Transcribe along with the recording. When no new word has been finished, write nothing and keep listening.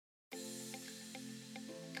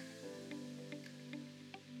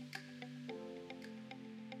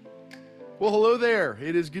Well, hello there.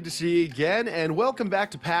 It is good to see you again, and welcome back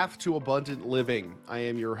to Path to Abundant Living. I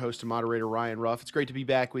am your host and moderator, Ryan Ruff. It's great to be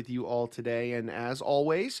back with you all today, and as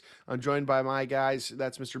always, I'm joined by my guys.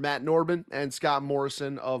 That's Mr. Matt Nordman and Scott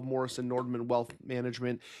Morrison of Morrison Nordman Wealth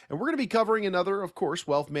Management, and we're going to be covering another, of course,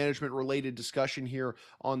 wealth management related discussion here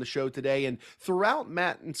on the show today. And throughout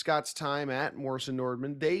Matt and Scott's time at Morrison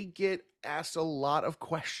Nordman, they get asked a lot of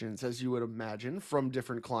questions, as you would imagine, from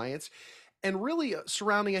different clients and really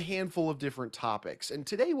surrounding a handful of different topics. And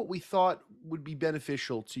today, what we thought would be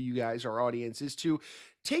beneficial to you guys, our audience, is to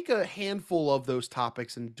take a handful of those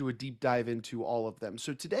topics and do a deep dive into all of them.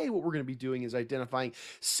 So today, what we're going to be doing is identifying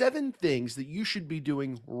 7 things that you should be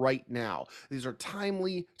doing right now. These are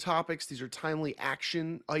timely topics. These are timely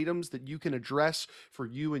action items that you can address for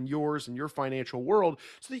you and yours and your financial world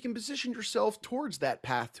so that you can position yourself towards that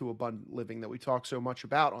path to abundant living that we talk so much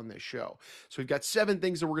about on this show. So we've got 7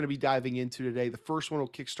 things that we're going to be diving into today. The first one will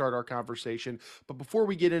kickstart our conversation. But before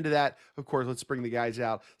we get into that, of course, let's bring the guys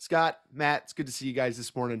out. Scott, Matt, it's good to see you guys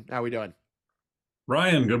this morning. How we doing?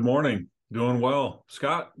 Ryan, good morning. Doing well.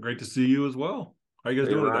 Scott, great to see you as well. How you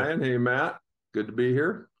guys doing Ryan, today? hey Matt, good to be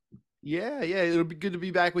here. Yeah, it'll be good to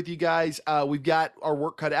be back with you guys. We've got our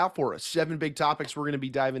work cut out for us. 7 big topics we're going to be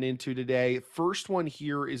diving into today. First one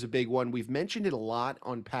here is a big one. We've mentioned it a lot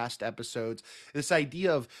on past episodes. This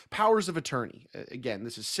idea of powers of attorney. Again,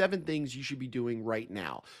 this is 7 things you should be doing right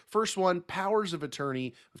now. First one, powers of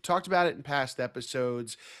attorney. We've talked about it in past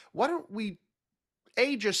episodes. Why don't we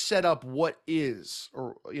just set up what is,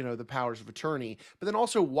 or the powers of attorney, but then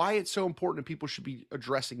also why it's so important and people should be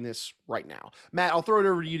addressing this right now. Matt, I'll throw it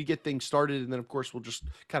over to you to get things started, and then of course we'll just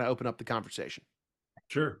kind of open up the conversation.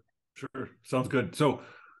 Sure. Sounds good. So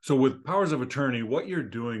with powers of attorney, what you're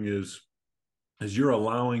doing is you're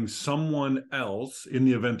allowing someone else, in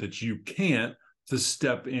the event that you can't, to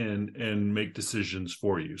step in and make decisions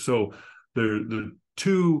for you. So the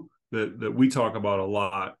two that we talk about a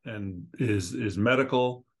lot and is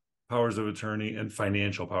medical powers of attorney and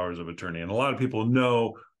financial powers of attorney. And a lot of people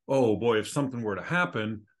know, oh boy, if something were to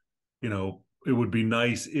happen, it would be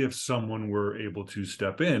nice if someone were able to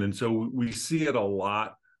step in. And so we see it a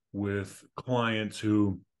lot with clients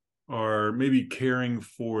who are maybe caring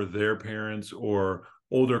for their parents, or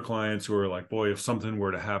older clients who are like, boy, if something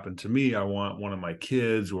were to happen to me, I want one of my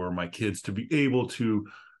kids or my kids to be able to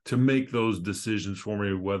make those decisions for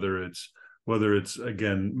me, whether it's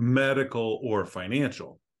again medical or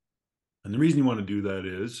financial. And the reason you want to do that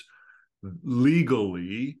is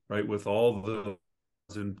legally, right, with all the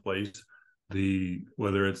in place,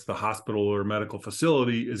 whether it's the hospital or medical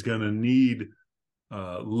facility is going to need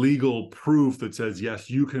legal proof that says, yes,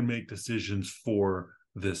 you can make decisions for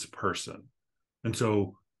this person. And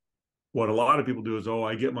so what a lot of people do is,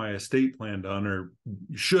 I get my estate plan done, or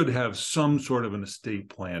should have some sort of an estate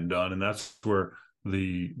plan done. And that's where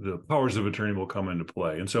the powers of attorney will come into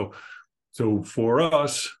play. And so for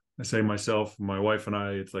us, I say myself, my wife and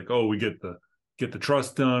I, it's like, we get the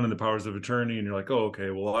trust done and the powers of attorney. And you're like, okay,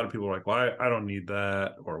 well, a lot of people are like, well, I don't need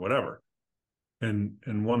that or whatever. And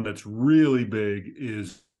one that's really big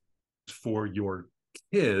is for your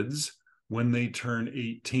kids when they turn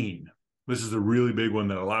 18. This is a really big one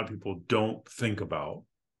that a lot of people don't think about,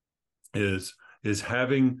 is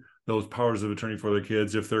having those powers of attorney for their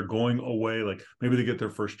kids if they're going away, like maybe they get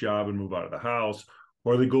their first job and move out of the house,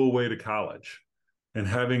 or they go away to college, and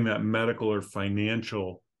having that medical or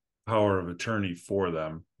financial power of attorney for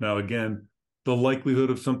them. Now, again, the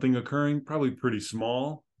likelihood of something occurring, probably pretty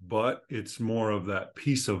small, but it's more of that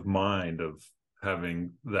peace of mind of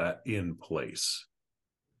having that in place.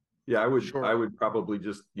 Yeah, I would Sure. I would probably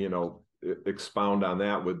just expound on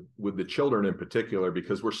that with the children in particular,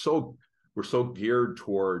 because we're so geared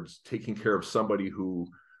towards taking care of somebody who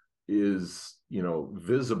is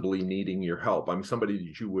visibly needing your help. I'm somebody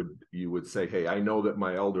that you would say, hey, I know that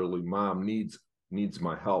my elderly mom needs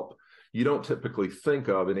my help. You don't typically think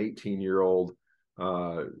of an 18-year-old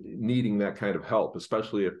needing that kind of help,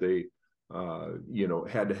 especially if they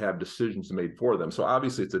had to have decisions made for them. So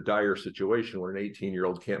obviously it's a dire situation where an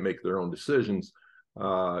 18-year-old can't make their own decisions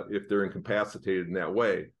if they're incapacitated in that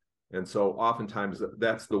way. And so oftentimes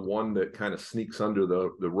that's the one that kind of sneaks under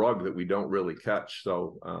the rug that we don't really catch.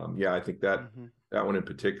 So I think that that one in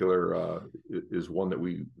particular is one that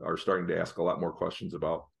we are starting to ask a lot more questions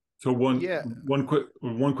about. So one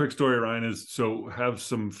quick story, Ryan, is, so have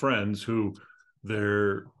some friends who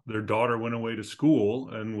their daughter went away to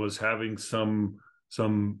school and was having some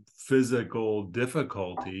physical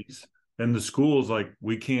difficulties, and the school's like,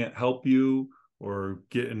 we can't help you, or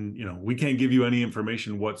we can't give you any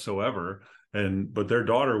information whatsoever. But their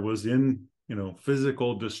daughter was in,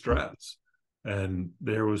 physical distress. and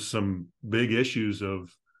there was some big issues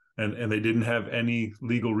of, and they didn't have any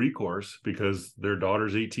legal recourse because their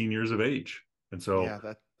daughter's 18 years of age. And so, Yeah,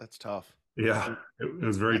 that's tough. yeah, it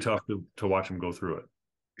was very tough to watch them go through it.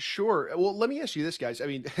 Sure. Well, let me ask you this, guys. I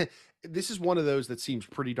mean, this is one of those that seems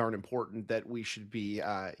pretty darn important that we should be,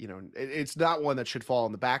 it's not one that should fall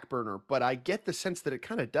on the back burner, but I get the sense that it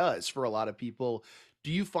kind of does for a lot of people.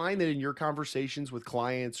 Do you find that in your conversations with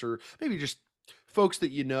clients or maybe just folks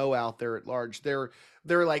that you know out there at large, they're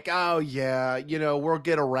like, oh yeah, we'll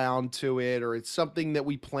get around to it, or it's something that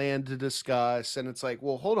we plan to discuss, and it's like,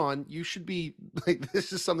 well, hold on, you should be like,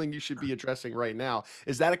 this is something you should be addressing right now.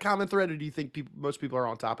 Is that a common thread, or do you think most people are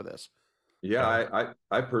on top of this? Yeah,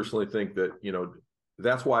 I personally think that,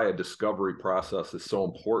 that's why a discovery process is so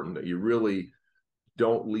important, that you really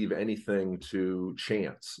don't leave anything to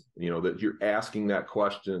chance, that you're asking that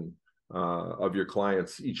question of your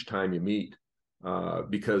clients each time you meet.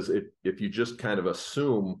 Because if you just kind of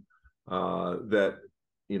assume that,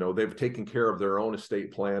 they've taken care of their own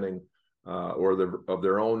estate planning or of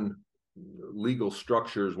their own legal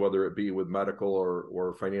structures, whether it be with medical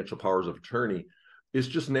or financial powers of attorney, it's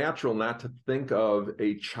just natural not to think of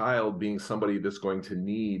a child being somebody that's going to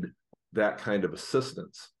need that kind of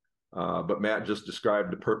assistance. But Matt just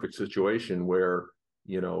described the perfect situation where,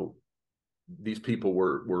 these people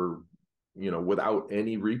were without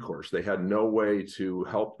any recourse. They had no way to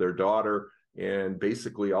help their daughter. And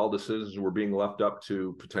basically all decisions were being left up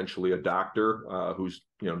to potentially a doctor who's,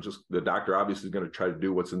 just the doctor obviously is going to try to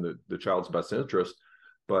do what's in the child's best interest.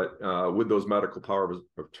 But with those medical powers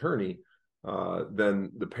of attorney,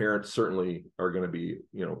 then the parents certainly are going to be,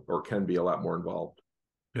 or can be a lot more involved.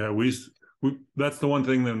 Yeah, we that's the one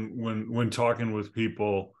thing then when talking with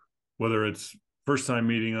people, whether it's first time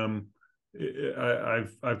meeting them,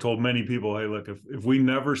 I've told many people, hey, look, if we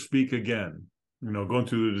never speak again, going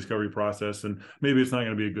through the discovery process, and maybe it's not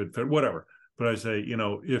going to be a good fit, whatever. But I say,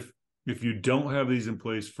 if you don't have these in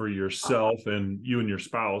place for yourself and you and your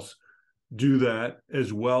spouse, do that,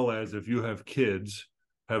 as well as if you have kids,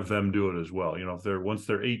 have them do it as well. If once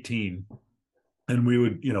they're 18, and we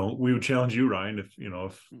would challenge you, Ryan, if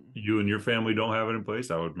you and your family don't have it in place,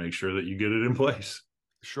 I would make sure that you get it in place.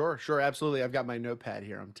 Sure, absolutely. I've got my notepad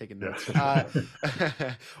here. I'm taking notes. Yeah.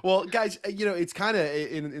 Well, guys, it's kind of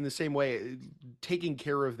in the same way. Taking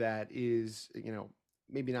care of that is,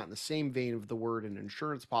 maybe not in the same vein of the word an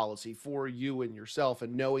insurance policy for you and yourself,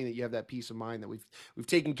 and knowing that you have that peace of mind that we've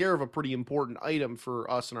taken care of a pretty important item for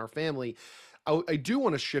us and our family. I do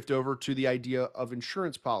want to shift over to the idea of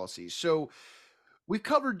insurance policies. So we've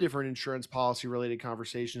covered different insurance policy related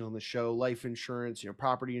conversations on the show: life insurance,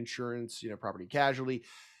 property insurance, property casualty.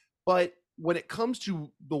 But when it comes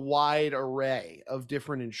to the wide array of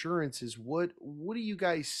different insurances, what do you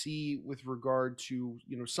guys see with regard to,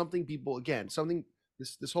 something people, again, something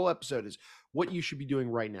this whole episode is what you should be doing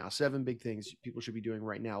right now. 7 big things people should be doing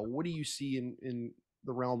right now. What do you see in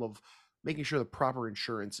the realm of making sure the proper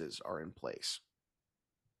insurances are in place?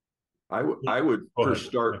 I would first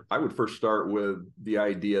start with the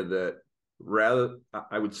idea that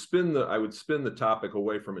I would spin the topic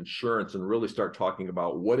away from insurance and really start talking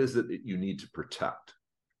about what is it that you need to protect,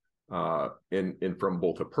 and from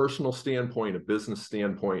both a personal standpoint, a business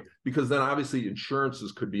standpoint, because then obviously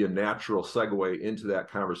insurances could be a natural segue into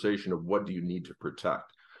that conversation of what do you need to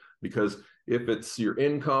protect. Because if it's your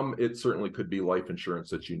income, it certainly could be life insurance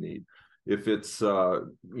that you need. If it's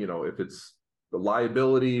if it's the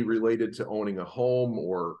liability related to owning a home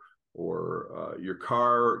or your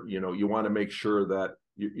car, you want to make sure that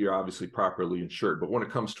you're obviously properly insured. But when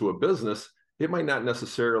it comes to a business, it might not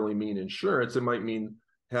necessarily mean insurance. It might mean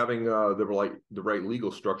having the right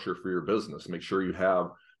legal structure for your business. Make sure you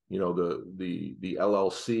have, the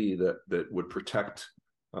LLC that would protect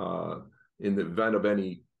in the event of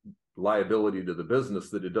any liability to the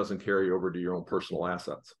business, that it doesn't carry over to your own personal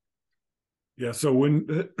assets. Yeah. So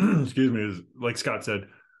when, excuse me, like Scott said,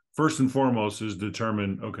 first and foremost is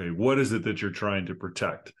determine, okay, what is it that you're trying to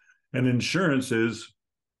protect? And insurance is,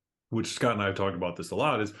 which Scott and I have talked about this a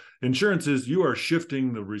lot, is insurance is you are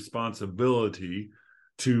shifting the responsibility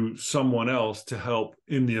to someone else to help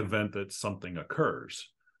in the event that something occurs,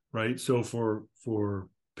 right? So for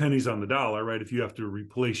pennies on the dollar, right, if you have to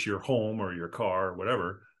replace your home or your car or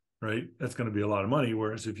whatever, right, that's going to be a lot of money.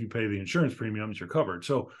 Whereas if you pay the insurance premiums, you're covered.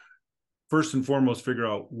 So first and foremost, figure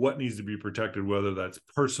out what needs to be protected, whether that's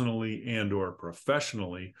personally and or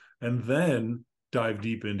professionally, and then dive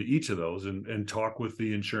deep into each of those and talk with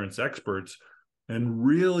the insurance experts and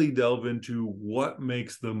really delve into what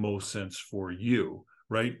makes the most sense for you,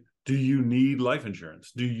 right? Do you need life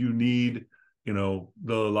insurance? Do you need the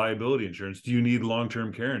liability insurance? Do you need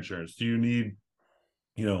long-term care insurance? Do you need,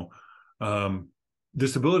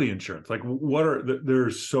 disability insurance? Like,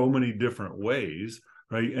 there's so many different ways,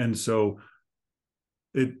 right? And so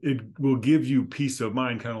it will give you peace of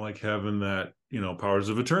mind, kind of like having that, powers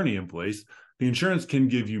of attorney in place. The insurance can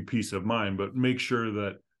give you peace of mind, but make sure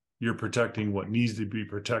that you're protecting what needs to be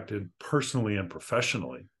protected personally and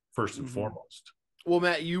professionally, first and foremost. Well,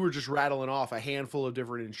 Matt, you were just rattling off a handful of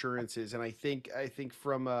different insurances, and I think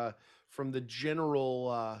from the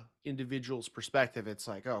general individual's perspective, it's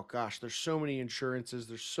like, oh gosh, there's so many insurances,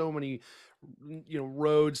 there's so many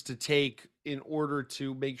roads to take in order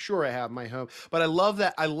to make sure I have my home. But I love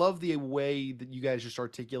that. I love the way that you guys just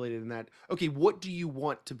articulated in that. Okay, what do you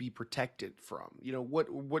want to be protected from?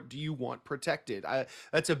 What do you want protected?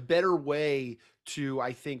 That's a better way to,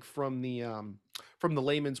 I think, from the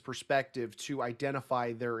layman's perspective, to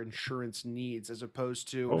identify their insurance needs, as opposed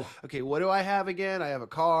to, okay, what do I have again? I have a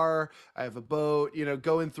car, I have a boat,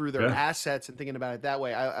 going through their assets and thinking about it that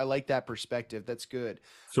way. I like that perspective. That's good.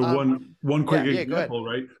 So one quick example,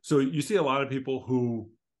 right? So you see a lot of people who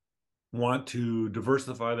want to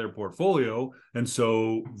diversify their portfolio, and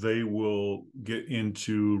so they will get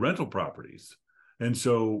into rental properties. And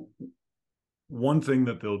so one thing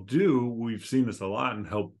that they'll do, we've seen this a lot and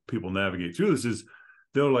help people navigate through this, is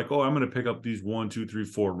they're like, oh, I'm going to pick up these 1, 2, 3,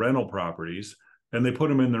 4 rental properties, and they put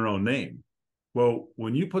them in their own name. Well,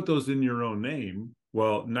 when you put those in your own name,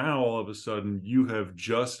 well, now all of a sudden you have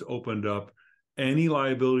just opened up any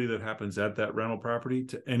liability that happens at that rental property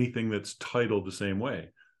to anything that's titled the same way.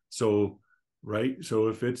 So, right. So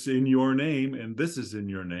if it's in your name and this is in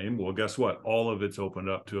your name, well, guess what? All of it's opened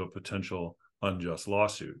up to a potential unjust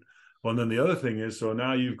lawsuit. Well, and then the other thing is, so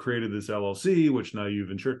now you've created this LLC, which now you've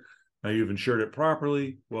insured it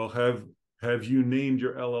properly. Well, have you named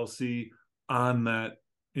your LLC on that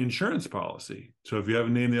insurance policy? So if you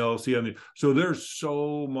haven't named the LLC so there's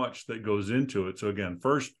so much that goes into it. So again,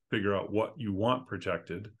 first figure out what you want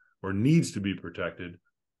protected or needs to be protected,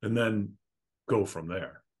 and then go from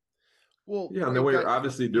there. Well, yeah, and then we're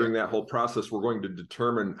obviously during that whole process, we're going to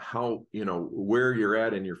determine how, where you're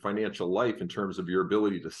at in your financial life in terms of your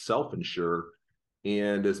ability to self-insure.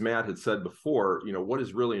 And as Matt had said before, what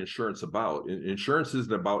is really insurance about? Insurance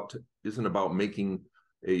isn't about making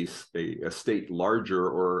a state larger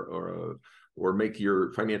or make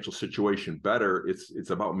your financial situation better.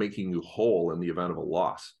 It's about making you whole in the event of a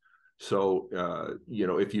loss. So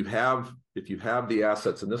if you have the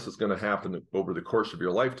assets, and this is going to happen over the course of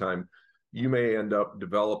your lifetime, you may end up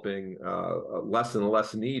developing less and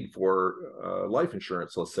less need for life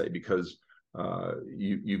insurance, let's say, because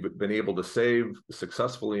you've been able to save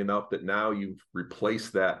successfully enough that now you've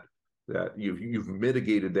replaced that you've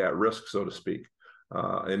mitigated that risk, so to speak.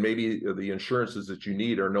 And maybe the insurances that you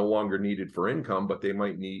need are no longer needed for income, but they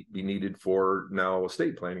might be needed for now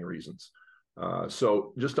estate planning reasons.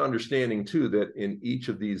 So just understanding too that in each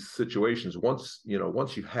of these situations, once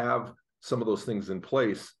you have some of those things in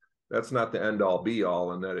place, that's not the end all be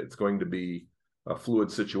all, and that it's going to be a fluid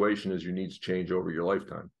situation as your needs change over your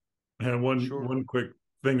lifetime. And one quick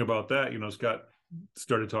thing about that, Scott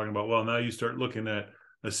started talking about, well, now you start looking at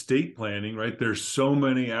estate planning, right? There's so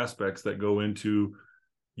many aspects that go into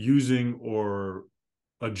using or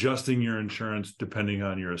adjusting your insurance depending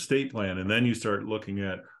on your estate plan. And then you start looking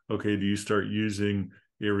at, okay, do you start using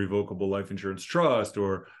irrevocable life insurance trust?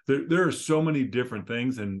 Or there are so many different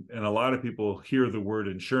things. And a lot of people hear the word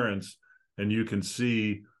insurance and you can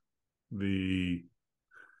see the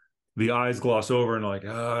eyes gloss over and like,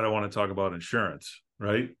 I don't want to talk about insurance,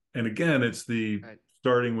 right? And again, it's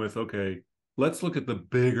starting with, okay, let's look at the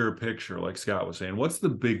bigger picture, like Scott was saying. What's the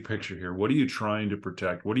big picture here? What are you trying to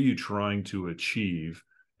protect? What are you trying to achieve?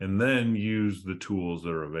 And then use the tools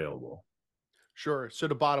that are available. Sure. So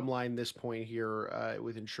to bottom line this point here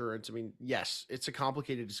with insurance, I mean, yes, it's a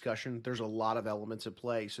complicated discussion. There's a lot of elements at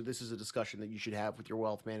play. So this is a discussion that you should have with your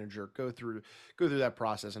wealth manager. Go through that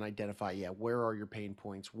process and identify, where are your pain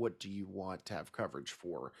points? What do you want to have coverage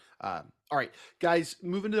for? All right, guys,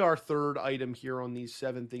 moving to our third item here on these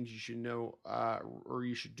 7 things you should know or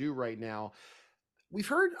you should do right now. We've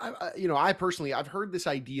heard, I've heard this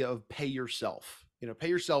idea of pay yourself. Pay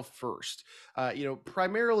yourself first.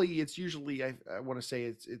 Primarily it's usually, I want to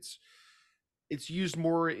say it's used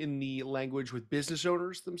more in the language with business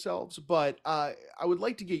owners themselves, but I would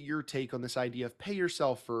like to get your take on this idea of pay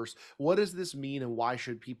yourself first. What does this mean, and why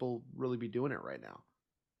should people really be doing it right now?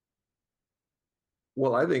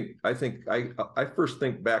 Well, I first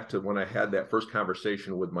think back to when I had that first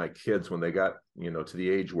conversation with my kids when they got, to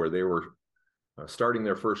the age where they were starting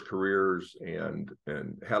their first careers and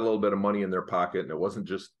had a little bit of money in their pocket. And it wasn't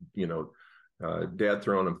just, dad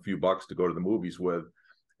throwing them a few bucks to go to the movies with.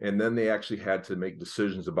 And then they actually had to make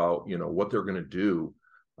decisions about, what they're going to do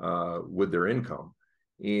with their income.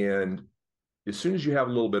 And as soon as you have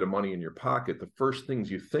a little bit of money in your pocket, the first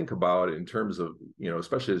things you think about in terms of,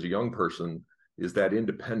 especially as a young person, is that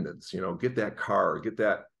independence. Get that car, get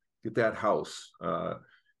that house. And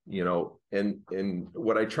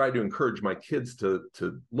what I try to encourage my kids to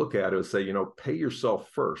look at is say, pay yourself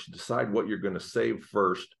first, decide what you're going to save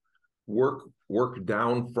first, work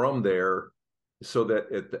down from there, so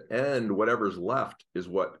that at the end, whatever's left is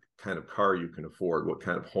what kind of car you can afford, what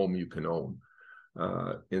kind of home you can own.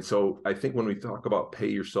 And so I think when we talk about pay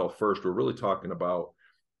yourself first, we're really talking about,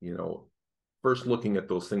 first looking at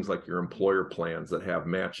those things like your employer plans that have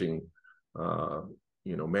matching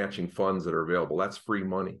funds that are available. That's free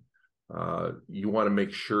money. You want to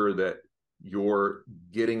make sure that you're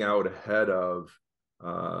getting out ahead of,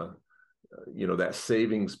 that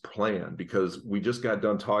savings plan, because we just got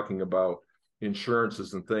done talking about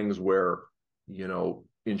insurances and things where,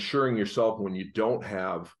 insuring yourself when you don't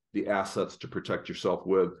have the assets to protect yourself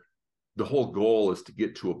with. The whole goal is to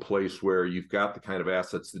get to a place where you've got the kind of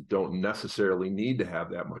assets that don't necessarily need to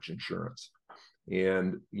have that much insurance.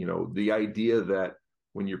 And, the idea that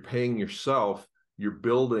when you're paying yourself, you're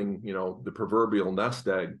building, the proverbial nest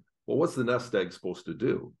egg. Well, what's the nest egg supposed to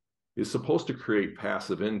do? It's supposed to create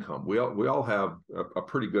passive income. We all have a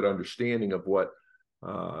pretty good understanding of what,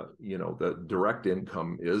 the direct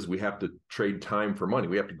income is. We have to trade time for money.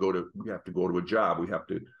 We have to go to a job. We have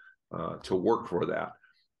to work for that.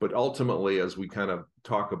 But ultimately, as we kind of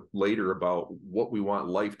talk later about what we want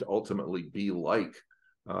life to ultimately be like,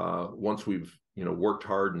 once we've, worked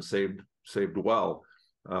hard and saved well,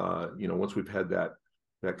 once we've had that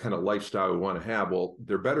kind of lifestyle we want to have, well,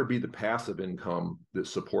 there better be the passive income that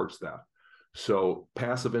supports that. So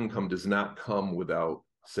passive income does not come without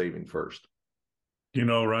saving first.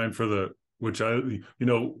 Ryan,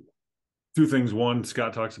 two things. One,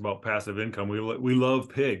 Scott talks about passive income. We love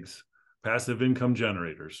pigs, passive income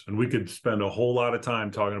generators, and we could spend a whole lot of time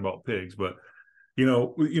talking about pigs. But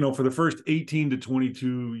for the first 18 to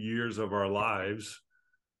 22 years of our lives,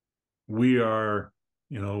 we are,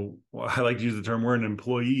 I like to use the term, we're an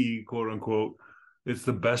employee, quote unquote. It's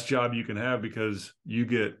the best job you can have because you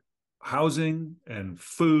get housing and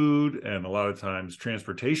food and a lot of times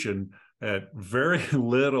transportation at very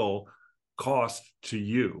little cost to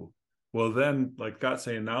you. Well, then, like Scott's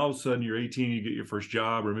saying, now all of a sudden you're 18, you get your first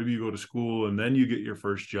job, or maybe you go to school and then you get your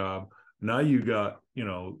first job. Now you got,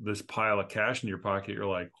 this pile of cash in your pocket. You're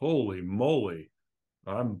like, holy moly,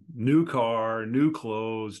 I'm new car, new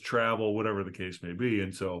clothes, travel, whatever the case may be.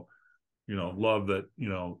 And so, love that,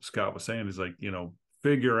 Scott was saying is like,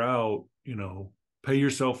 figure out, pay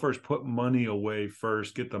yourself first, put money away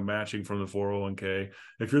first, get the matching from the 401k.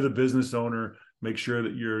 If you're the business owner, make sure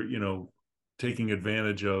that you're, taking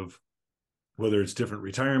advantage of whether it's different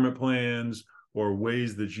retirement plans or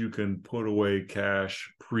ways that you can put away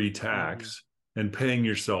cash pre-tax and paying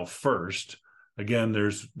yourself first. Again,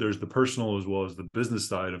 there's the personal as well as the business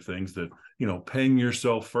side of things that, paying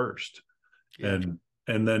yourself first and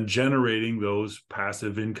then generating those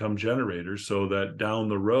passive income generators so that down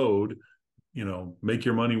the road, make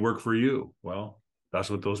your money work for you. Well,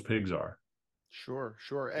 that's what those pigs are. Sure.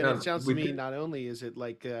 And it sounds to me, not only is it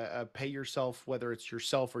like pay yourself, whether it's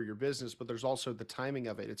yourself or your business, but there's also the timing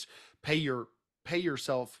of it. It's pay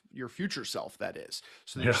yourself, your future self, that is.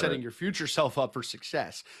 So that you're setting your future self up for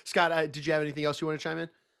success. Scott, did you have anything else you want to chime in?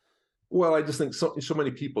 Well, I just think so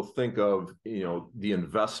many people think of, the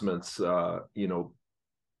investments,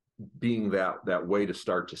 being that way to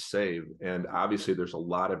start to save. And obviously there's a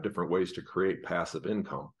lot of different ways to create passive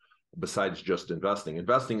income besides just investing.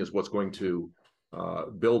 Investing is what's going to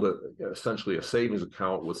build essentially a savings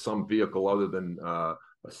account with some vehicle other than a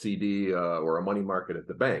CD or a money market at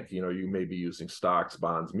the bank. You may be using stocks,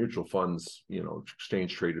 bonds, mutual funds,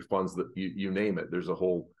 exchange traded funds, that you name it. There's a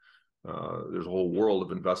whole world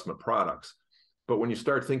of investment products. But when you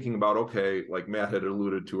start thinking about, okay, like Matt had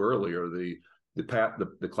alluded to earlier, the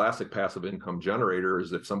classic passive income generator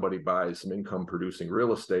is if somebody buys some income producing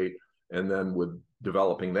real estate and then with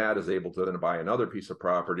developing that is able to then buy another piece of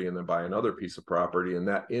property and then buy another piece of property, and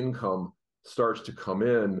that income starts to come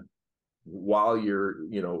in while you're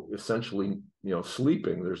essentially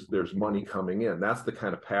sleeping. There's money coming in. That's the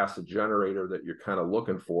kind of passive generator that you're kind of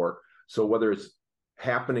looking for. So whether it's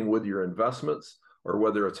happening with your investments or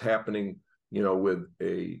whether it's happening with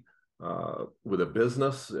a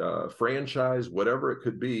business franchise, whatever it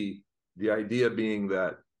could be, the idea being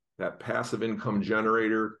that passive income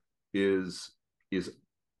generator is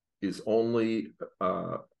only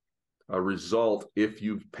result if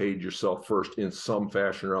you've paid yourself first in some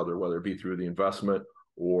fashion or other, whether it be through the investment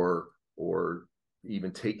or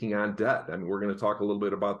even taking on debt. I mean, we're going to talk a little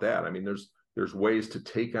bit about that. I mean, there's ways to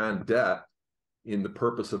take on debt in the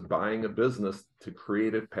purpose of buying a business to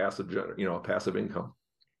create a passive, a passive income.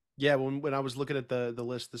 Yeah, when I was looking at the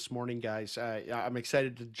list this morning, guys, I'm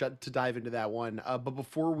excited to dive into that one. But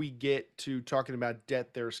before we get to talking about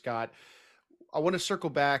debt, there, Scott, I want to circle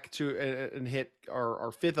back to and hit our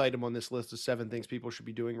fifth item on this list of 7 things people should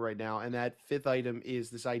be doing right now. And that fifth item is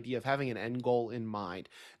this idea of having an end goal in mind.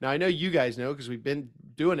 Now, I know you guys know because we've been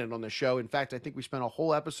doing it on the show. In fact, I think we spent a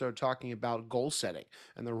whole episode talking about goal setting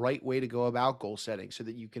and the right way to go about goal setting so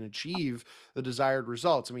that you can achieve the desired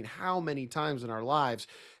results. I mean, how many times in our lives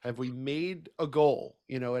have we made a goal,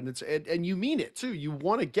 and you mean it too. You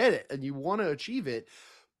want to get it and you want to achieve it,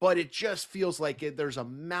 but it just feels like there's a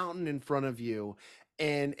mountain in front of you,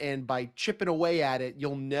 and by chipping away at it,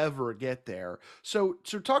 you'll never get there. So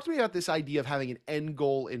talk to me about this idea of having an end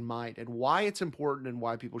goal in mind and why it's important and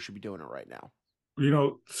why people should be doing it right now.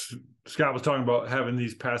 Scott was talking about having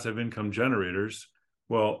these passive income generators.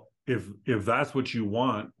 Well, if that's what you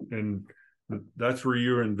want, and that's where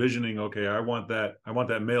you're envisioning, okay, I want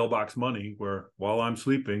that mailbox money where while I'm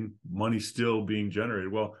sleeping, money's still being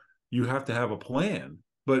generated. Well, you have to have a plan.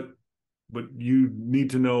 But you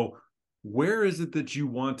need to know, where is it that you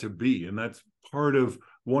want to be? And that's part of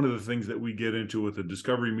one of the things that we get into with the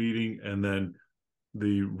discovery meeting and then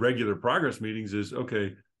the regular progress meetings is,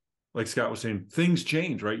 okay, like Scott was saying, things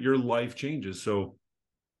change, right? Your life changes. So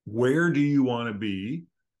where do you want to be,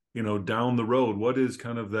 down the road? What is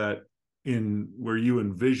kind of that in where you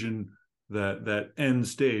envision that end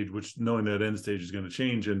stage, which knowing that end stage is going to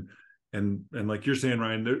change. And like you're saying,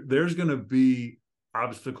 Ryan, there's going to be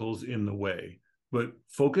obstacles in the way, but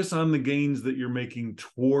focus on the gains that you're making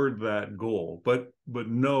toward that goal, but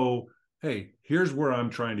know, hey, here's where I'm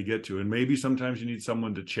trying to get to. And maybe sometimes you need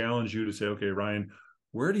someone to challenge you to say, okay, Ryan,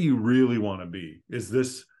 where do you really want to be? Is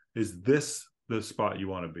this the spot you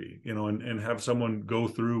want to be? And have someone go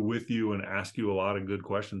through with you and ask you a lot of good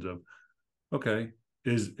questions of, okay,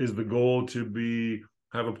 is the goal to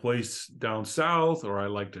have a place down south, or I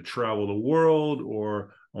like to travel the world,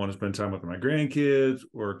 or I want to spend time with my grandkids,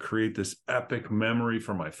 or create this epic memory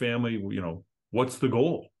for my family? What's the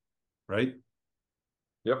goal, right?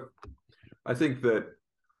 Yep. I think that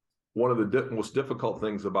one of the most difficult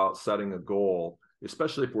things about setting a goal,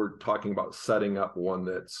 especially if we're talking about setting up one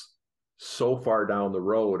that's so far down the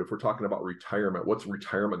road, if we're talking about retirement, what's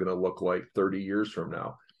retirement going to look like 30 years from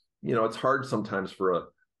now? It's hard sometimes for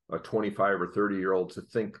a 25 or 30-year-old to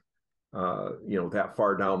think, that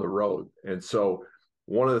far down the road. And so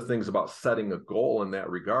one of the things about setting a goal in that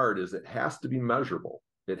regard is it has to be measurable.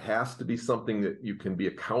 It has to be something that you can be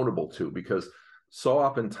accountable to, because so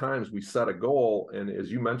oftentimes we set a goal, and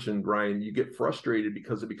as you mentioned, Ryan, you get frustrated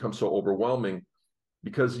because it becomes so overwhelming,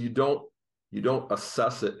 because you don't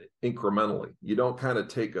assess it incrementally. You don't kind of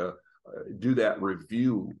do that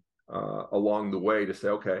review along the way to say,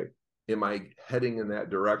 okay, am I heading in that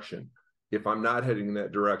direction? If I'm not heading in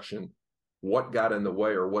that direction, what got in the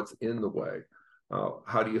way, or what's in the way?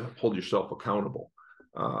 How do you hold yourself accountable?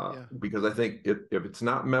 Because I think if it's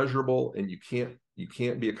not measurable and you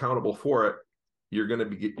can't be accountable for it, you're going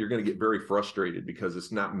to get very frustrated because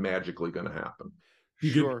it's not magically going to happen.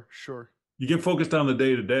 Sure. You get focused on the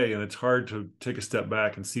day to day, and it's hard to take a step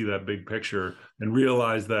back and see that big picture and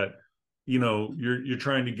realize that, you're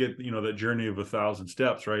trying to get, that journey of 1,000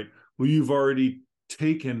 steps, right? Well, you've already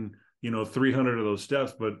taken, 300 of those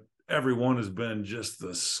steps, but every one has been just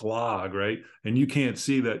the slog, right? And you can't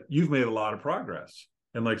see that you've made a lot of progress.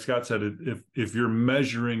 And like Scott said, if you're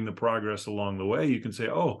measuring the progress along the way, you can say,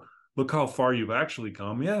 oh, look how far you've actually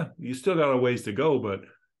come. Yeah, you still got a ways to go, but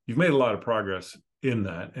you've made a lot of progress in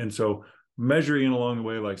that. And so measuring it along the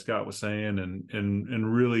way, like Scott was saying,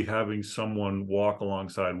 and really having someone walk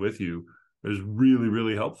alongside with you is really,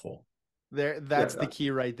 really helpful. That's the key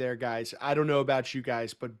right there, guys. I don't know about you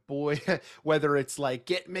guys, but boy, whether it's like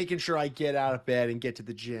making sure I get out of bed and get to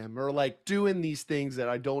the gym, or like doing these things that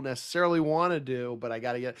I don't necessarily want to do, but I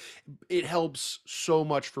got to it helps so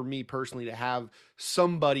much for me personally to have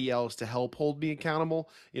somebody else to help hold me accountable,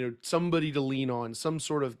 somebody to lean on, some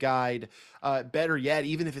sort of guide. Better yet,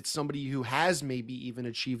 even if it's somebody who has maybe even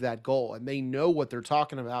achieved that goal and they know what they're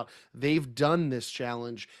talking about, they've done this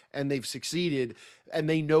challenge and they've succeeded and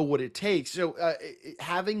they know what it takes. So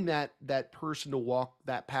having that person to walk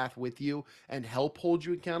that path with you and help hold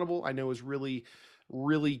you accountable, I know is really,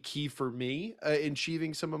 really key for me in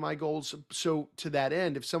achieving some of my goals. So to that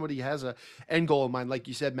end, if somebody has a end goal in mind, like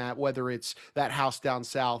you said, Matt, whether it's that house down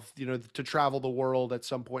south, to travel the world at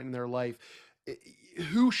some point in their life,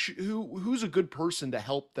 who's a good person to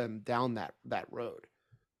help them down that road?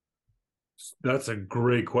 That's a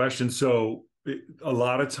great question. So a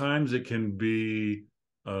lot of times it can be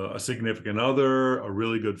a significant other, a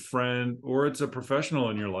really good friend, or it's a professional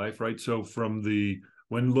in your life, right? So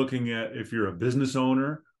when looking at if you're a business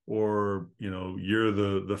owner or, you're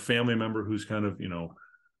the family member who's kind of,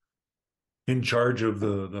 in charge of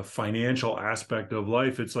the financial aspect of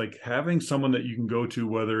life, it's like having someone that you can go to,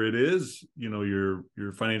 whether it is, your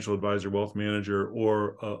financial advisor, wealth manager,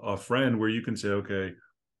 or a friend where you can say, okay,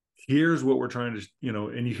 here's what we're trying to,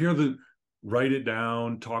 and write it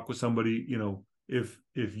down, talk with somebody,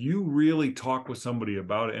 if you really talk with somebody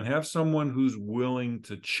about it and have someone who's willing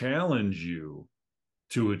to challenge you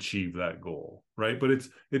to achieve that goal, right? But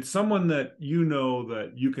it's someone that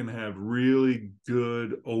that you can have really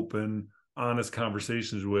good, open, honest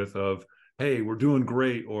conversations with of, hey, we're doing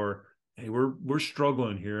great, or hey, we're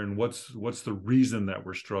struggling here, and what's the reason that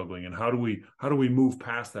we're struggling, and how do we move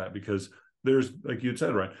past that? Because there's, like you had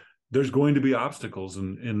said, right, there's going to be obstacles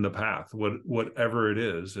in the path, whatever it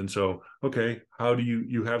is. And so, okay, how do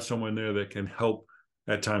you have someone there that can help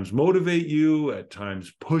at times motivate you, at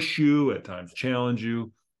times push you, at times challenge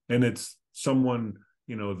you, and it's someone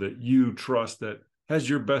that you trust that has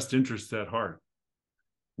your best interests at heart.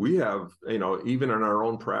 We have, even in our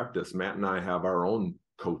own practice, Matt and I have our own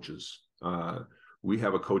coaches. We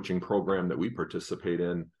have a coaching program that we participate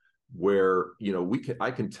in where,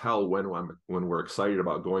 I can tell when we're excited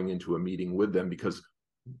about going into a meeting with them, because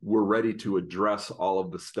we're ready to address all of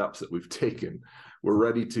the steps that we've taken. We're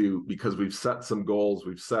ready to, because we've set some goals,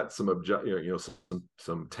 we've set some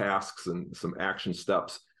some tasks and some action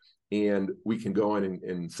steps, and we can go in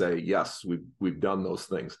and say, yes, we've done those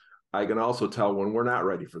things. I can also tell when we're not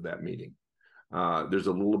ready for that meeting. There's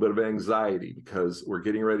a little bit of anxiety because we're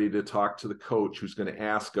getting ready to talk to the coach who's going to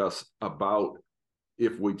ask us about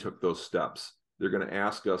if we took those steps. They're going to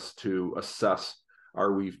ask us to assess,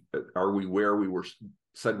 are we where we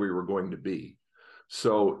said we were going to be?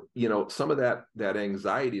 So, some of that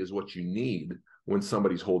anxiety is what you need when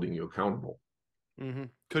somebody's holding you accountable. Mm-hmm.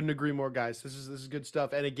 Couldn't agree more, guys. This is good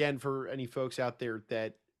stuff. And again, for any folks out there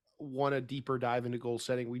that want a deeper dive into goal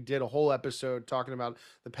setting, we did a whole episode talking about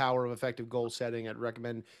the power of effective goal setting. I'd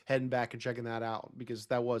recommend heading back and checking that out, because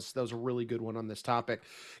that was a really good one on this topic.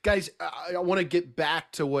 Guys, I want to get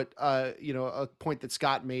back to what a point that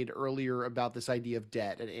Scott made earlier about this idea of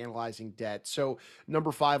debt and analyzing debt. So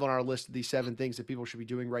number 5 on our list of these 7 things that people should be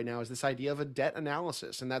doing right now is this idea of a debt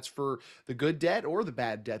analysis, and that's for the good debt or the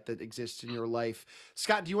bad debt that exists in your life.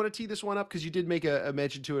 Scott, do you want to tee this one up, because you did make a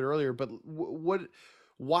mention to it earlier, but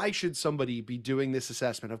why should somebody be doing this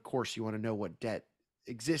assessment? Of course, you want to know what debt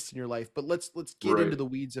exists in your life, but let's get into the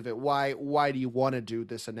weeds of it. Why do you want to do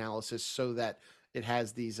this analysis so that it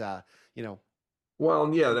has these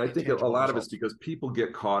Well, yeah, I think a lot results? of it's because people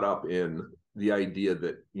get caught up in the idea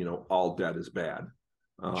that all debt is bad.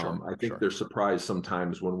 I think they're surprised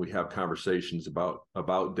sometimes when we have conversations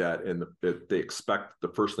about debt, and they expect the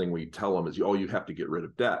first thing we tell them is, oh, you have to get rid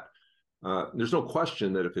of debt. There's no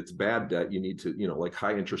question that if it's bad debt, you need to, like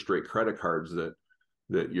high interest rate credit cards that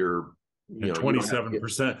you're,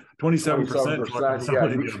 27%, 27% the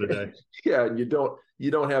other day. Yeah, and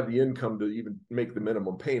you don't have the income to even make the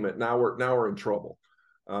minimum payment. Now we're in trouble.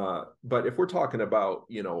 But if we're talking about,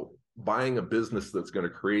 buying a business that's going to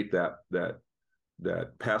create that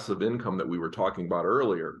passive income that we were talking about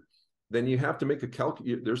earlier, then you have to make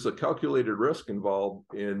there's a calculated risk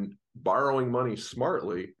involved in borrowing money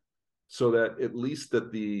smartly, so that at least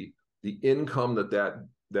that the income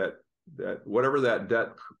that whatever that debt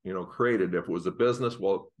created, if it was a business,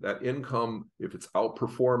 well, that income, if it's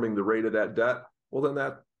outperforming the rate of that debt, well,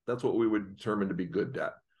 then that's what we would determine to be good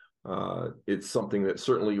debt. It's something that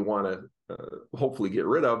certainly you want to hopefully get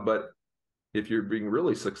rid of, but if you're being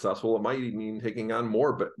really successful, it might mean taking on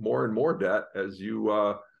more and more debt as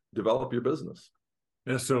you develop your business.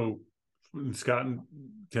 Yeah, so Scott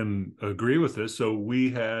can agree with this. So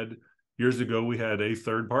years ago, we had a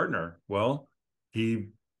third partner. Well, he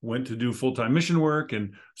went to do full-time mission work,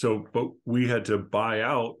 but we had to buy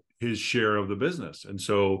out his share of the business. And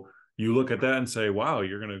so you look at that and say, wow,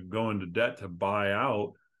 you're going to go into debt to buy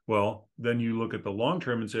out. Well, then you look at the long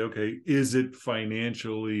term and say, okay, is it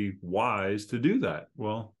financially wise to do that?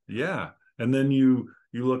 Well, yeah. And then you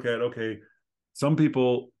look at, okay, some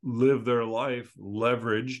people live their life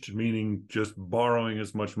leveraged, meaning just borrowing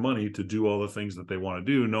as much money to do all the things that they want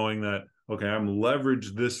to do, knowing that, okay, I'm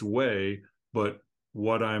leveraged this way, but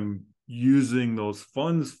what I'm using those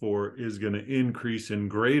funds for is going to increase in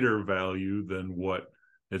greater value than what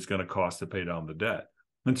it's going to cost to pay down the debt.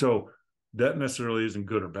 And so debt necessarily isn't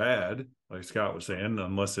good or bad, like Scott was saying,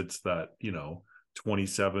 unless it's that,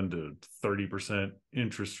 27 to 30%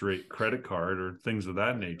 interest rate credit card or things of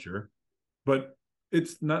that nature. But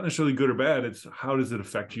it's not necessarily good or bad. It's how does it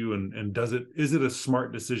affect you, and is it a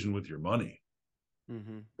smart decision with your money?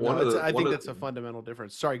 Mm-hmm. I think that's a fundamental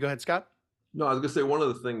difference. Sorry, go ahead, Scott. No, I was going to say one of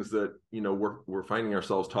the things that we're finding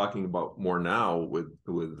ourselves talking about more now with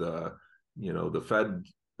the Fed,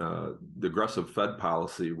 the aggressive Fed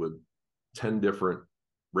policy with 10 different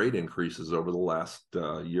rate increases over the last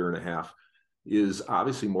year and a half, is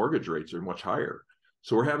obviously mortgage rates are much higher.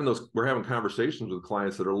 So we're having conversations with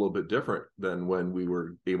clients that are a little bit different than when we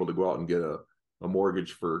were able to go out and get a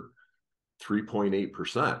mortgage for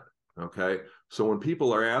 3.8%. Okay, so when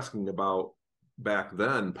people are asking about back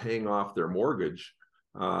then paying off their mortgage,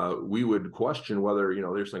 we would question whether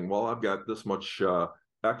they're saying, well, I've got this much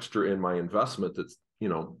extra in my investment that's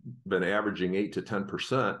been averaging 8 to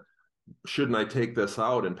 10%. Shouldn't I take this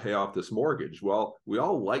out and pay off this mortgage? Well, we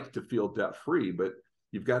all like to feel debt free, but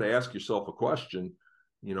you've got to ask yourself a question.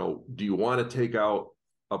 Do you want to take out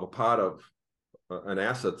of a pot of an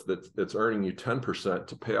asset that's earning you 10%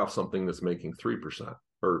 to pay off something that's making 3%?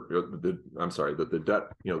 Or the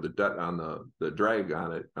debt, the debt on the drag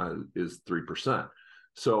on it is 3%.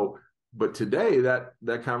 So, but today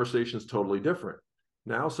that conversation is totally different.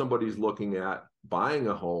 Now somebody's looking at buying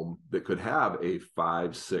a home that could have a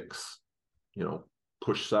 5, 6,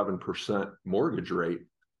 push 7% mortgage rate.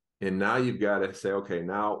 And now you've got to say, okay,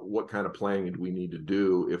 now what kind of planning do we need to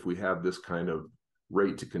do if we have this kind of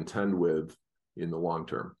rate to contend with in the long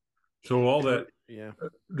term? So all that, yeah.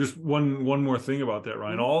 Just one more thing about that,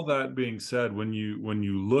 Ryan. All that being said, when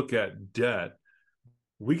you look at debt,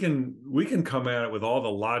 we can come at it with all the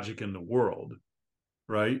logic in the world,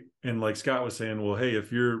 right? And like Scott was saying, well, hey,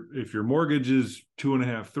 if your mortgage is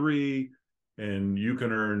 2.5, 3, and you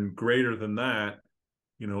can earn greater than that,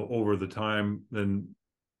 over the time, then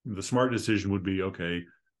the smart decision would be, okay,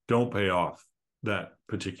 don't pay off that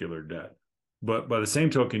particular debt. But by the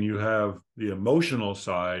same token, you have the emotional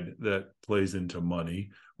side that plays into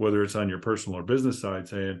money, whether it's on your personal or business side,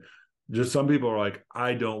 saying, just some people are like,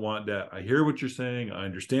 I don't want debt. I hear what you're saying. I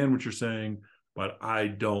understand what you're saying, but I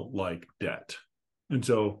don't like debt. And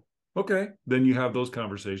so, okay, then you have those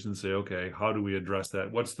conversations, say, okay, how do we address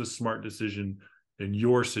that? What's the smart decision in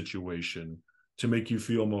your situation to make you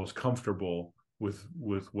feel most comfortable with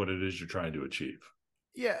what it is you're trying to achieve?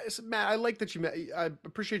 Yeah, so Matt, I like that I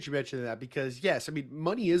appreciate you mentioning that, because yes, I mean,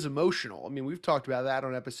 money is emotional. I mean, we've talked about that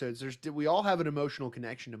on episodes. We all have an emotional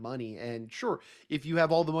connection to money, and sure, if you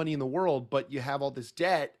have all the money in the world, but you have all this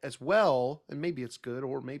debt as well, and maybe it's good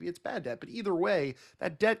or maybe it's bad debt, but either way,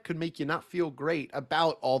 that debt could make you not feel great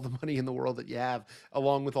about all the money in the world that you have,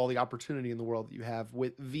 along with all the opportunity in the world that you have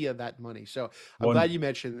via that money. So I'm glad you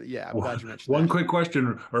mentioned. Yeah, I'm glad you mentioned one that. Quick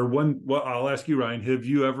question, or well, I'll ask you, Ryan. Have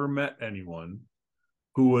you ever met anyone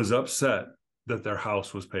who was upset that their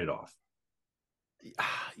house was paid off?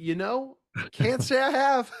 Can't say I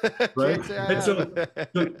have. Right. Can't say I have.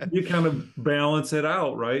 So you kind of balance it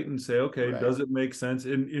out, right? And say, okay, Right. Does it make sense?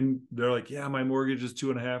 And they're like, yeah, my mortgage is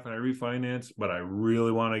 2.5 and I refinance, but I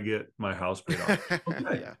really want to get my house paid off.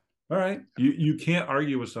 Okay. Yeah. All right. You can't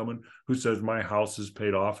argue with someone who says my house is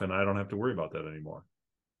paid off and I don't have to worry about that anymore.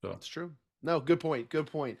 So that's true. No, good point. Good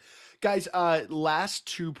point. Guys, last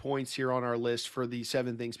 2 points here on our list for the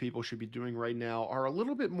 7 things people should be doing right now are a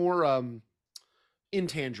little bit more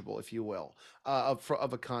intangible, if you will, of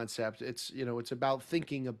a concept. It's about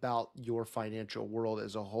thinking about your financial world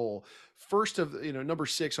as a whole. First number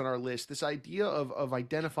 6 on our list, this idea of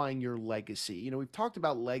identifying your legacy. We've talked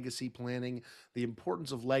about legacy planning, the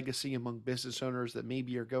importance of legacy among business owners that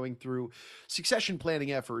maybe are going through succession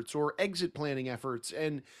planning efforts or exit planning efforts,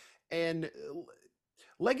 and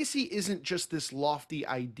legacy isn't just this lofty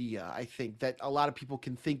idea, I think, that a lot of people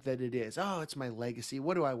can think that it is. Oh, it's my legacy.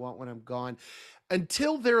 What do I want when I'm gone?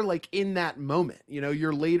 Until they're like in that moment,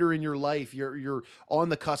 you're later in your life, you're on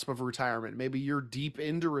the cusp of retirement. Maybe you're deep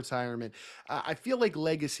into retirement. I feel like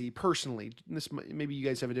legacy, personally, maybe you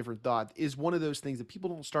guys have a different thought, is one of those things that people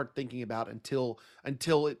don't start thinking about until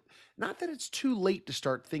it, not that it's too late to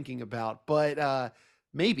start thinking about, but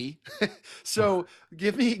maybe. So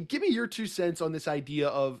give me your 2 cents on this idea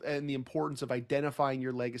of, and the importance of identifying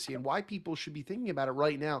your legacy and why people should be thinking about it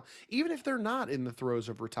right now, even if they're not in the throes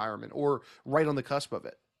of retirement or right on the cusp of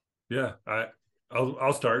it. Yeah,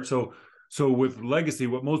 I'll start. So with legacy,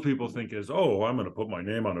 what most people think is, oh, I'm going to put my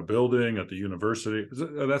name on a building at the university.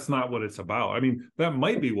 That's not what it's about. I mean, that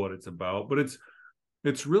might be what it's about, but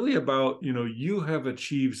it's really about, you have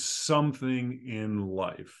achieved something in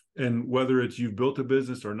life. And whether it's you've built a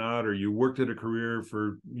business or not, or you worked at a career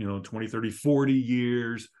for, 20, 30, 40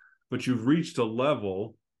 years, but you've reached a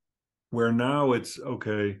level where now it's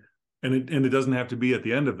okay. And it doesn't have to be at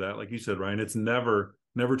the end of that. Like you said, Ryan, it's never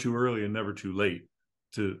too early and never too late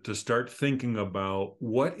to start thinking about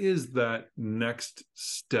what is that next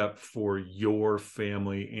step for your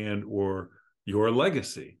family and or your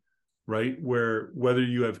legacy, right? Where whether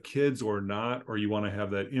you have kids or not, or you want to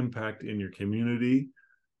have that impact in your community,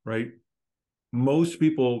 right? Most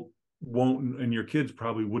people won't, and your kids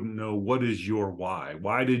probably wouldn't know, what is your why?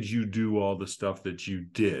 Why did you do all the stuff that you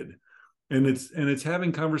did? And it's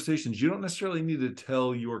having conversations. You don't necessarily need to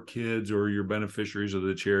tell your kids or your beneficiaries of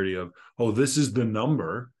the charity of, oh, this is the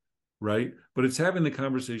number, right? But it's having the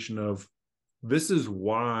conversation of, this is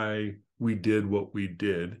why we did what we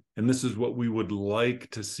did, and this is what we would like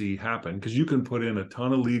to see happen. Because you can put in a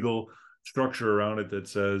ton of legal structure around it that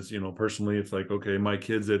says, personally, it's like, okay, my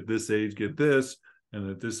kids at this age get this, and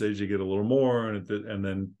at this age they get a little more, and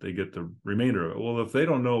then they get the remainder of it. Well, if they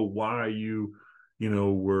don't know why you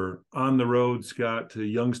were on the road, Scott, to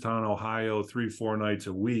Youngstown, Ohio, 3-4 nights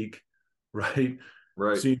a week, right?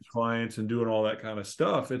 Right. Seeing clients and doing all that kind of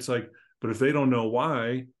stuff. It's like, but if they don't know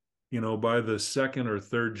why, by the second or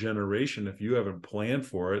third generation, if you haven't planned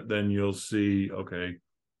for it, then you'll see, okay,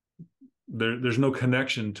 there's no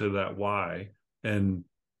connection to that why, and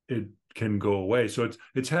it can go away. So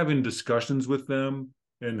it's having discussions with them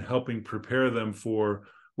and helping prepare them for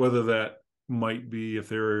whether that might be, if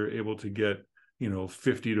they're able to get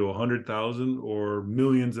 50 to 100,000 or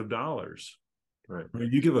millions of dollars. Right.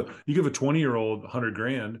 You give a 20-year-old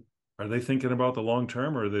 $100,000. Are they thinking about the long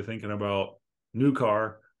term, or are they thinking about new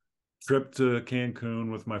car, trip to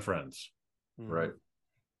Cancun with my friends? Right.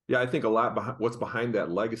 Yeah, I think a lot what's behind that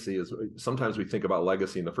legacy is, sometimes we think about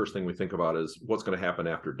legacy and the first thing we think about is what's going to happen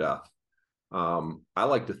after death. I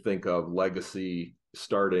like to think of legacy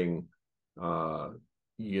starting, I've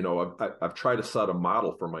tried to set a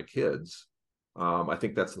model for my kids. I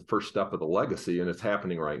think that's the first step of the legacy, and it's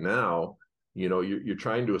happening right now. You're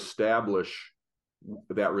trying to establish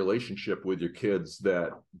that relationship with your kids,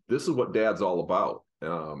 that this is what dad's all about,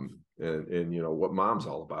 and what mom's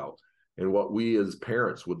all about, and what we as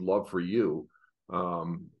parents would love for you,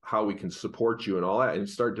 how we can support you and all that, and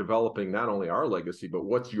start developing not only our legacy, but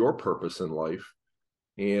what's your purpose in life,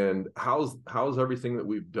 and how's everything that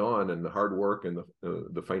we've done and the hard work and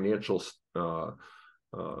the financial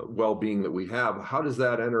well-being that we have, how does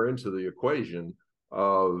that enter into the equation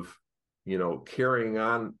of carrying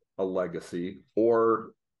on a legacy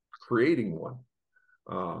or creating one?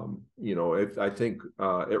 I think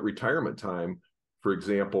at retirement time, for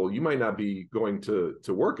example, you might not be going to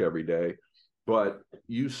work every day, but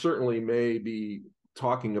you certainly may be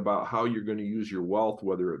talking about how you're going to use your wealth,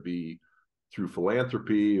 whether it be through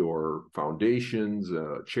philanthropy or foundations,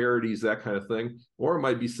 charities, that kind of thing. Or it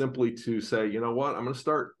might be simply to say, you know what, I'm going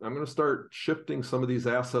to start shifting some of these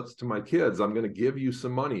assets to my kids. I'm going to give you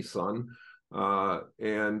some money, son.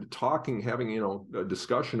 And having a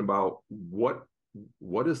discussion about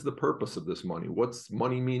what is the purpose of this money? What's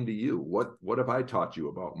money mean to you? What have I taught you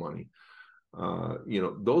about money?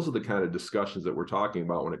 Those are the kind of discussions that we're talking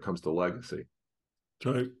about when it comes to legacy.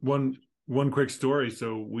 So one quick story.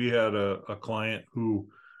 So we had a client who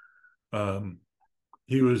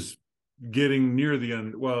he was getting near the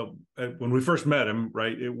end. Well, when we first met him,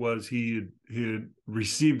 right, it was he had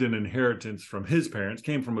received an inheritance from his parents,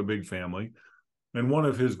 came from a big family. And one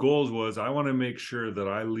of his goals was, I want to make sure that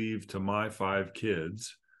I leave to my 5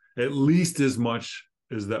 kids at least as much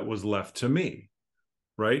as that was left to me,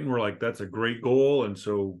 right? And we're like, that's a great goal. And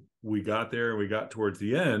so we got there and we got towards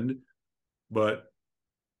the end, but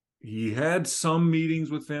he had some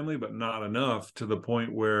meetings with family, but not enough, to the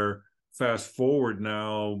point where, fast forward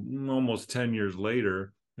now, almost 10 years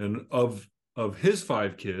later, and of his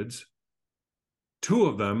 5 kids, 2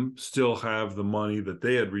 of them still have the money that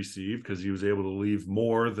they had received because he was able to leave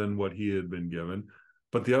more than what he had been given.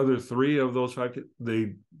 But the other 3 of those 5 kids,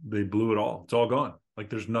 they blew it all. It's all gone.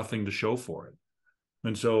 Like, there's nothing to show for it.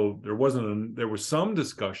 And so there were some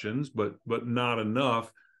discussions, but not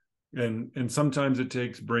enough. And sometimes it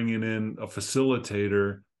takes bringing in a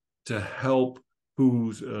facilitator to help,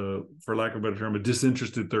 who's, for lack of a better term, a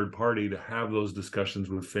disinterested third party, to have those discussions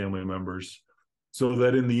with family members, so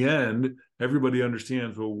that in the end, everybody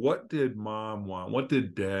understands, well, what did mom want? What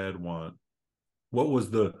did dad want? What was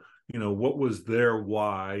their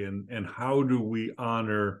why? And how do we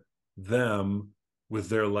honor them with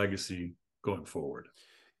their legacy going forward?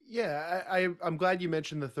 Yeah, I'm glad you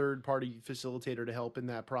mentioned the third party facilitator to help in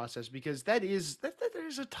that process, because that is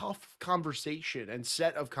a tough conversation and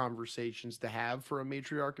set of conversations to have for a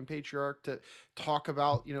matriarch and patriarch to talk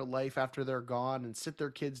about, life after they're gone and sit their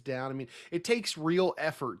kids down. I mean, it takes real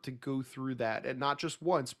effort to go through that, and not just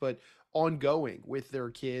once, but ongoing with their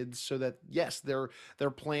kids, so that yes, their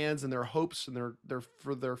plans and their hopes and their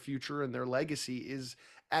for their future and their legacy is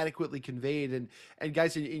adequately conveyed. And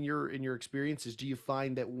guys, in your experiences, do you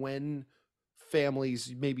find that when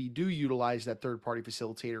families maybe do utilize that third party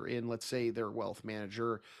facilitator in, let's say, their wealth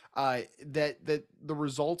manager, that the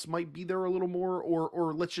results might be there a little more,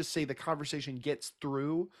 or let's just say the conversation gets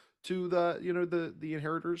through to the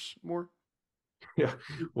inheritors more? Yeah.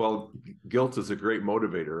 Well, guilt is a great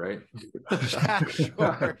motivator, right? Yeah, sure,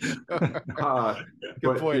 sure. Good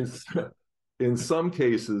But point. in some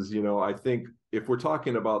cases, I think if we're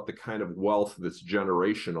talking about the kind of wealth that's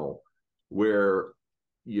generational, where,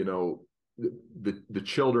 the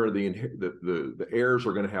children, the heirs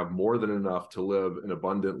are going to have more than enough to live an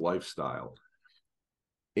abundant lifestyle,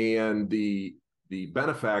 and the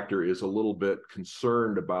benefactor is a little bit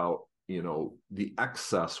concerned about, the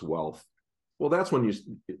excess wealth. Well, that's when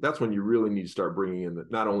you really need to start bringing in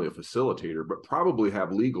not only a facilitator, but probably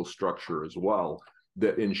have legal structure as well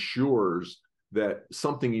that ensures that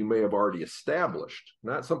something you may have already established,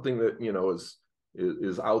 not something that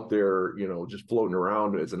is out there, just floating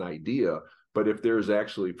around as an idea, but if there's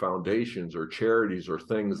actually foundations or charities or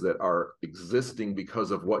things that are existing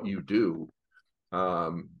because of what you do,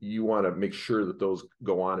 you want to make sure that those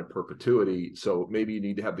go on in perpetuity. So maybe you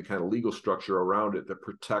need to have the kind of legal structure around it that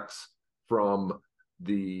protects from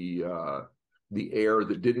the heir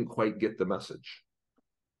that didn't quite get the message.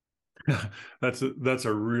 That's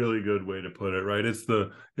a really good way to put it, right? It's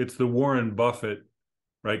the Warren Buffett,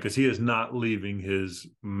 right? Because he is not leaving his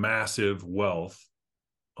massive wealth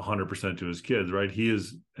 100% to his kids, right? He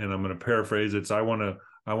is, and I'm going to paraphrase it. I want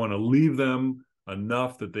to leave them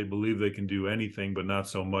enough that they believe they can do anything, but not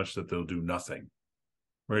so much that they'll do nothing,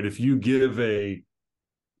 right? If you give a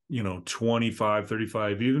 25,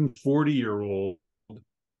 35, even 40-year-old,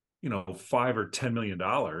 $5 or $10 million,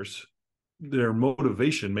 their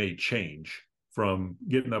motivation may change from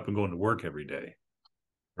getting up and going to work every day,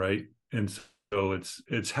 right? And so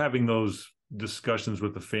it's having those discussions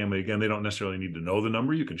with the family. Again, they don't necessarily need to know the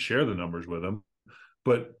number. You can share the numbers with them,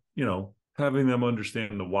 but having them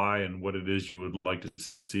understand the why and what it is you would like to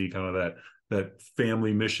see, kind of that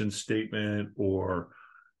family mission statement, or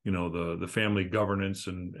the family governance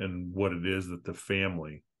and what it is that the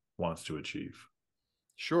family wants to achieve.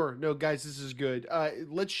 Sure. No, guys, this is good.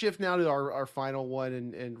 Let's shift now to our final one,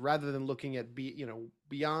 and rather than looking at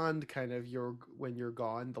beyond kind of when you're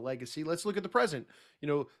gone, the legacy, let's look at the present.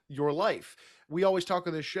 Your life. We always talk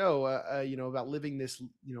on this show, about living this,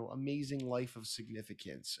 amazing life of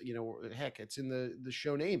significance. Heck, it's in the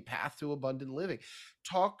show name, Path to Abundant Living.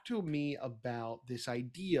 Talk to me about this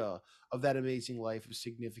idea of that amazing life of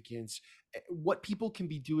significance, what people can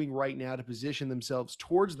be doing right now to position themselves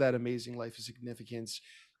towards that amazing life of significance,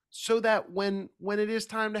 so that when it is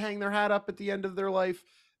time to hang their hat up at the end of their life,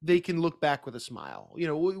 they can look back with a smile.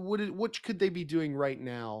 What could they be doing right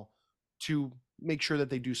now to make sure that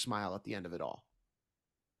they do smile at the end of it all?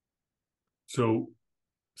 So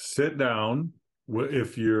sit down.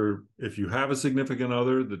 If you have a significant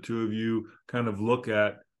other, the two of you kind of look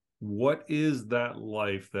at what is that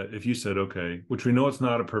life that, if you said, okay, which we know it's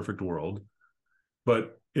not a perfect world,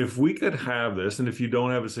 but if we could have this, and if you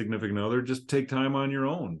don't have a significant other, just take time on your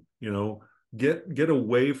own, get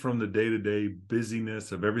away from the day-to-day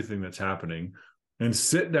busyness of everything that's happening, and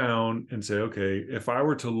sit down and say, okay, if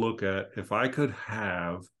I could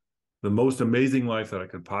have the most amazing life that I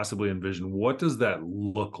could possibly envision, what does that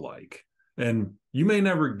look like? And you may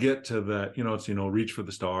never get to that, it's, reach for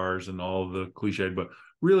the stars and all the cliche, but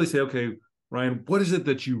really say, okay, Ryan, what is it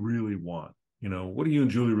that you really want? What do you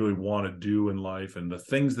and Julie really want to do in life, and the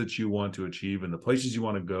things that you want to achieve, and the places you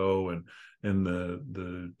want to go, and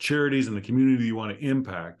the charities and the community you want to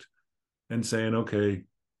impact, and saying, okay,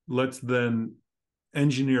 let's then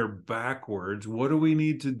engineer backwards. What do we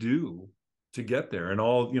need to do to get there? And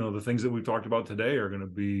all, the things that we've talked about today are going to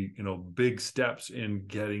be, big steps in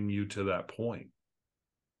getting you to that point.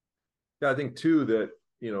 Yeah, I think too that,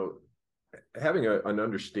 having an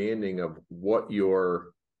understanding of what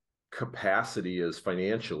your capacity is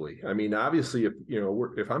financially. I mean, obviously,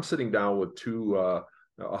 if I'm sitting down with a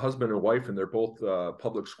husband and wife, and they're both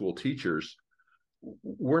public school teachers,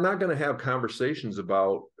 we're not going to have conversations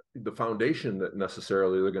about the foundation that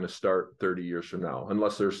necessarily they're going to start 30 years from now,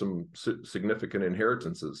 unless there's some significant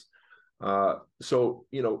inheritances. So,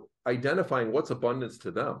 identifying what's abundance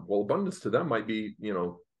to them. Well, abundance to them might be,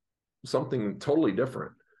 something totally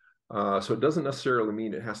different. So it doesn't necessarily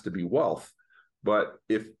mean it has to be wealth, but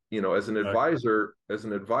if, as an advisor,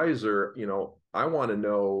 I want to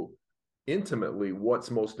know intimately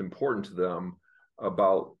what's most important to them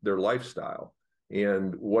about their lifestyle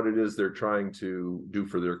and what it is they're trying to do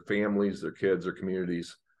for their families, their kids, their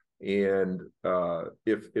communities. And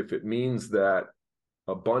if it means that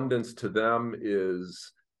abundance to them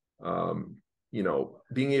is,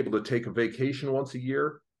 being able to take a vacation once a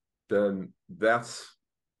year, then that's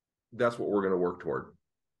what we're going to work toward.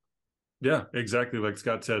 Yeah, exactly. Like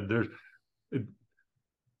Scott said,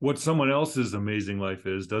 what someone else's amazing life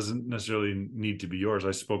is doesn't necessarily need to be yours.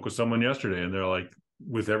 I spoke with someone yesterday and they're like,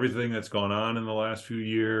 with everything that's gone on in the last few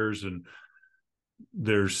years, and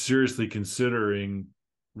they're seriously considering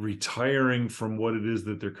retiring from what it is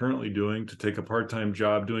that they're currently doing to take a part-time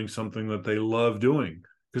job doing something that they love doing,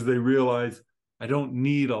 because they realize, I don't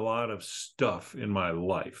need a lot of stuff in my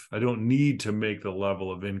life. I don't need to make the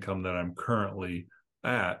level of income that I'm currently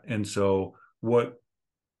at. And so what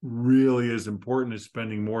really is important is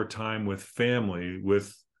spending more time with family,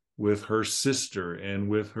 with her sister and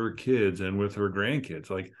with her kids and with her grandkids.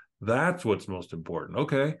 Like, that's what's most important.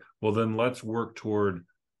 Okay, well then let's work toward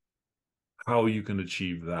how you can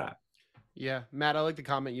achieve that. Yeah, Matt, I like the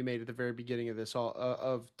comment you made at the very beginning of this,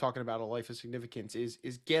 of talking about a life of significance, is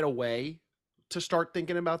get away to start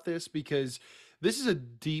thinking about this, because this is a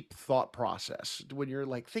deep thought process when you're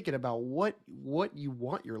like thinking about what you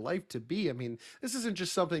want your life to be. I mean, this isn't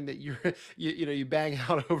just something that you bang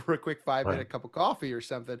out over a quick 5-minute cup of coffee or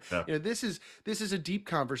something. Yeah. This is a deep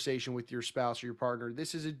conversation with your spouse or your partner.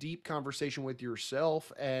 This is a deep conversation with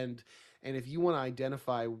yourself, and if you want to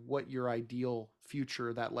identify what your ideal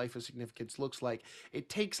future, that life of significance looks like, it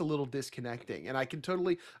takes a little disconnecting. And I can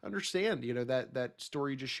totally understand, that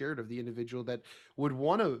story you just shared of the individual that would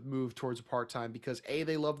want to move towards a part-time because A,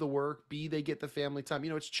 they love the work, B, they get the family time.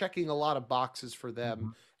 It's checking a lot of boxes for them. Mm-hmm.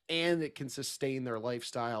 And it can sustain their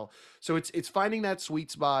lifestyle. So it's finding that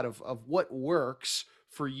sweet spot of what works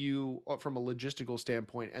for you from a logistical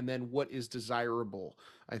standpoint, and then what is desirable,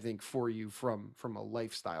 I think, for you from a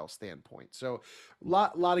lifestyle standpoint. So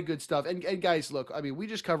lot of good stuff. And guys, look, I mean, we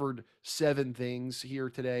just covered 7 things here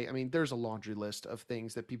today. I mean, there's a laundry list of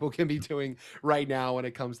things that people can be doing right now when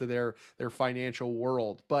it comes to their financial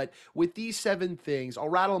world. But with these 7 things, I'll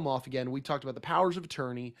rattle them off again. We talked about the powers of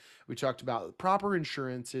attorney. We talked about proper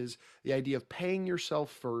insurances, the idea of paying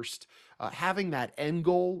yourself first, having that end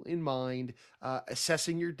goal in mind,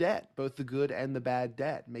 assessing your debt, both the good and the bad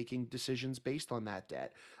debt, making decisions based on that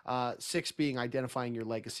debt. 6 being identifying your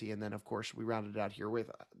legacy. And then, of course, we rounded it out here with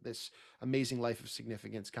this amazing life of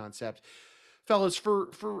significance concept. Fellas,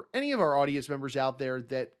 for any of our audience members out there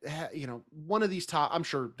that, one of these I'm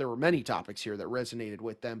sure there were many topics here that resonated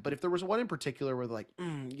with them, but if there was one in particular where they're like,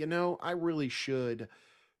 I really should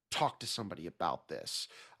talk to somebody about this,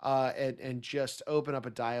 and just open up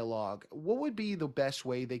a dialogue, what would be the best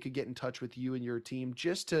way they could get in touch with you and your team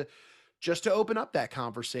just to open up that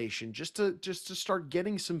conversation, just to start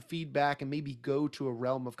getting some feedback and maybe go to a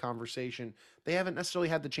realm of conversation they haven't necessarily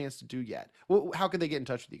had the chance to do yet? How could they get in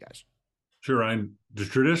touch with you guys? Sure, Ryan. The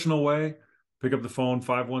traditional way, pick up the phone,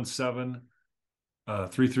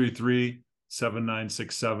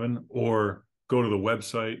 517-333-7967, or go to the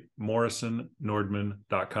website,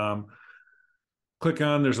 morrisonnordman.com. Click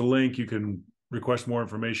on, there's a link. You can request more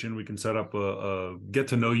information. We can set up a get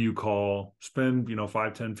to know you call, spend,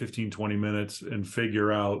 5, 10, 15, 20 minutes and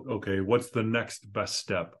figure out, okay, what's the next best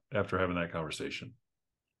step after having that conversation.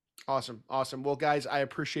 Awesome. Well, guys, I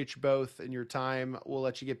appreciate you both and your time. We'll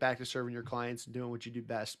let you get back to serving your clients and doing what you do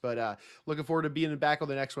best. But looking forward to being back on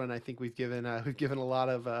the next one. I think we've given a lot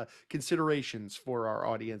of considerations for our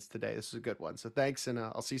audience today. This is a good one. So thanks, and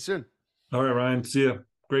I'll see you soon. All right, Ryan. See you.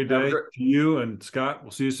 Great day to you, and Scott.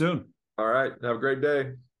 We'll see you soon. All right. Have a great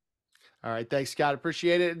day. All right. Thanks, Scott.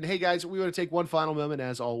 Appreciate it. And hey, guys, we want to take one final moment,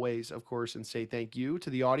 as always, of course, and say thank you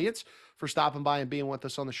to the audience for stopping by and being with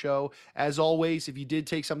us on the show. As always, if you did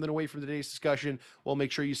take something away from today's discussion, well,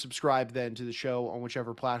 make sure you subscribe then to the show on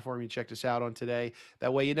whichever platform you checked us out on today.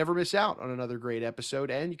 That way you never miss out on another great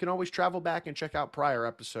episode. And you can always travel back and check out prior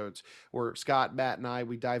episodes where Scott, Matt, and I,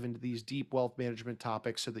 we dive into these deep wealth management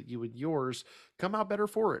topics so that you and yours come out better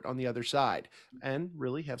for it on the other side and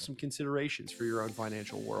really have some considerations for your own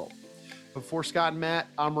financial world. But for Scott and Matt,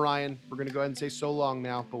 I'm Ryan. We're going to go ahead and say so long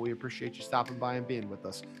now, but we appreciate you stopping by and being with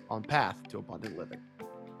us on Path to Abundant Living.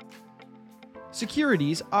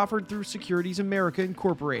 Securities offered through Securities America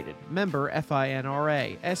Incorporated, member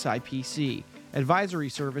FINRA, SIPC. Advisory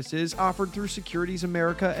services offered through Securities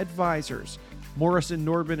America Advisors. Morrison,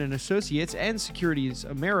 Norbin and Associates and Securities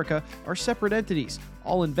America are separate entities.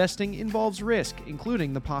 All investing involves risk,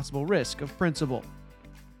 including the possible risk of principal.